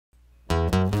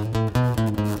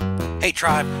Hey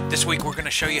Tribe, this week we're going to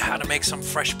show you how to make some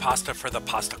fresh pasta for the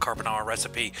pasta carbonara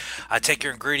recipe. Take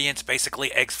your ingredients,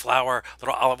 basically eggs, flour,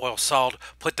 little olive oil, salt,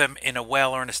 put them in a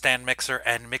well or in a stand mixer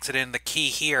and mix it in. The key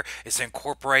here is to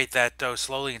incorporate that dough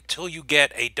slowly until you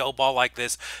get a dough ball like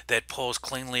this that pulls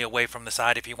cleanly away from the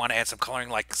side. If you want to add some coloring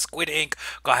like squid ink,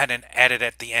 go ahead and add it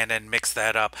at the end and mix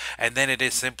that up. And then it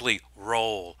is simply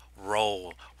roll.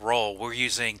 We're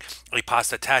using a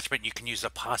pasta attachment. You can use a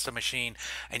pasta machine,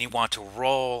 and you want to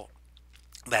roll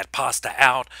that pasta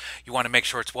out. You want to make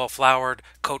sure it's well floured.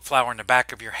 Coat flour in the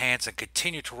back of your hands and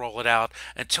continue to roll it out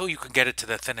until you can get it to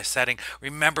the thinnest setting.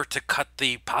 Remember to cut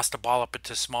the pasta ball up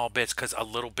into small bits because a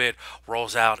little bit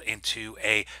rolls out into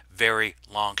a very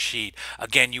long sheet.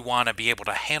 Again, you want to be able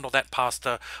to handle that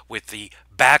pasta with the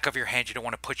back of your hand. You don't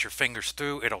want to put your fingers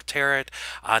through, it'll tear it.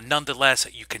 Nonetheless,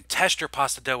 you can test your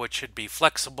pasta dough. It should be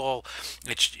flexible,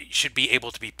 should be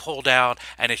able to be pulled out,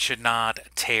 and it should not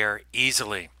tear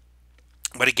easily.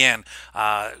 But again,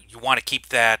 you want to keep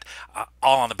that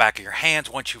all on the back of your hands.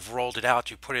 Once you've rolled it out,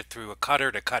 you put it through a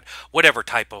cutter to cut whatever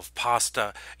type of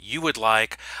pasta you would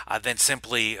like. Then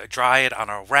simply dry it on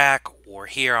a rack, or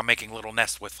here I'm making little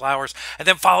nests with flowers. And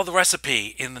then follow the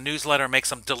recipe in the newsletter and make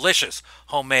some delicious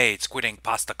homemade squid ink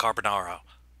pasta carbonara.